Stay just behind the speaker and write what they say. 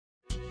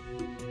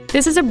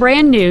This is a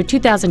brand new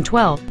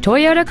 2012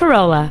 Toyota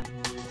Corolla.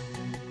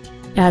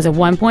 It has a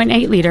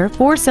 1.8-liter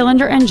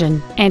four-cylinder engine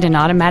and an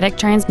automatic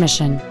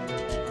transmission.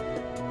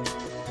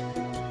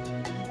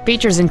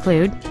 Features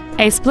include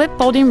a split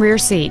folding rear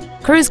seat,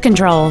 cruise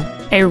control,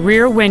 a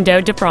rear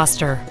window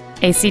defroster,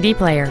 a CD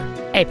player,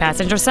 a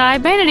passenger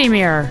side vanity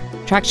mirror,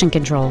 traction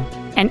control,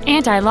 an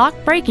anti-lock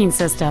braking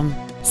system,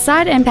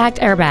 side impact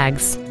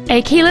airbags,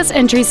 a keyless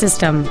entry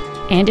system,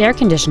 and air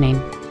conditioning.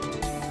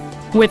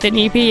 With an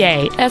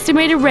EPA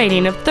estimated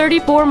rating of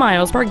 34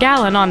 miles per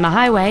gallon on the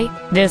highway,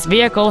 this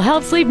vehicle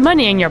helps leave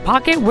money in your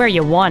pocket where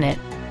you want it.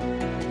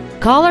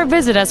 Call or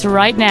visit us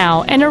right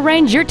now and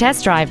arrange your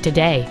test drive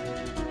today.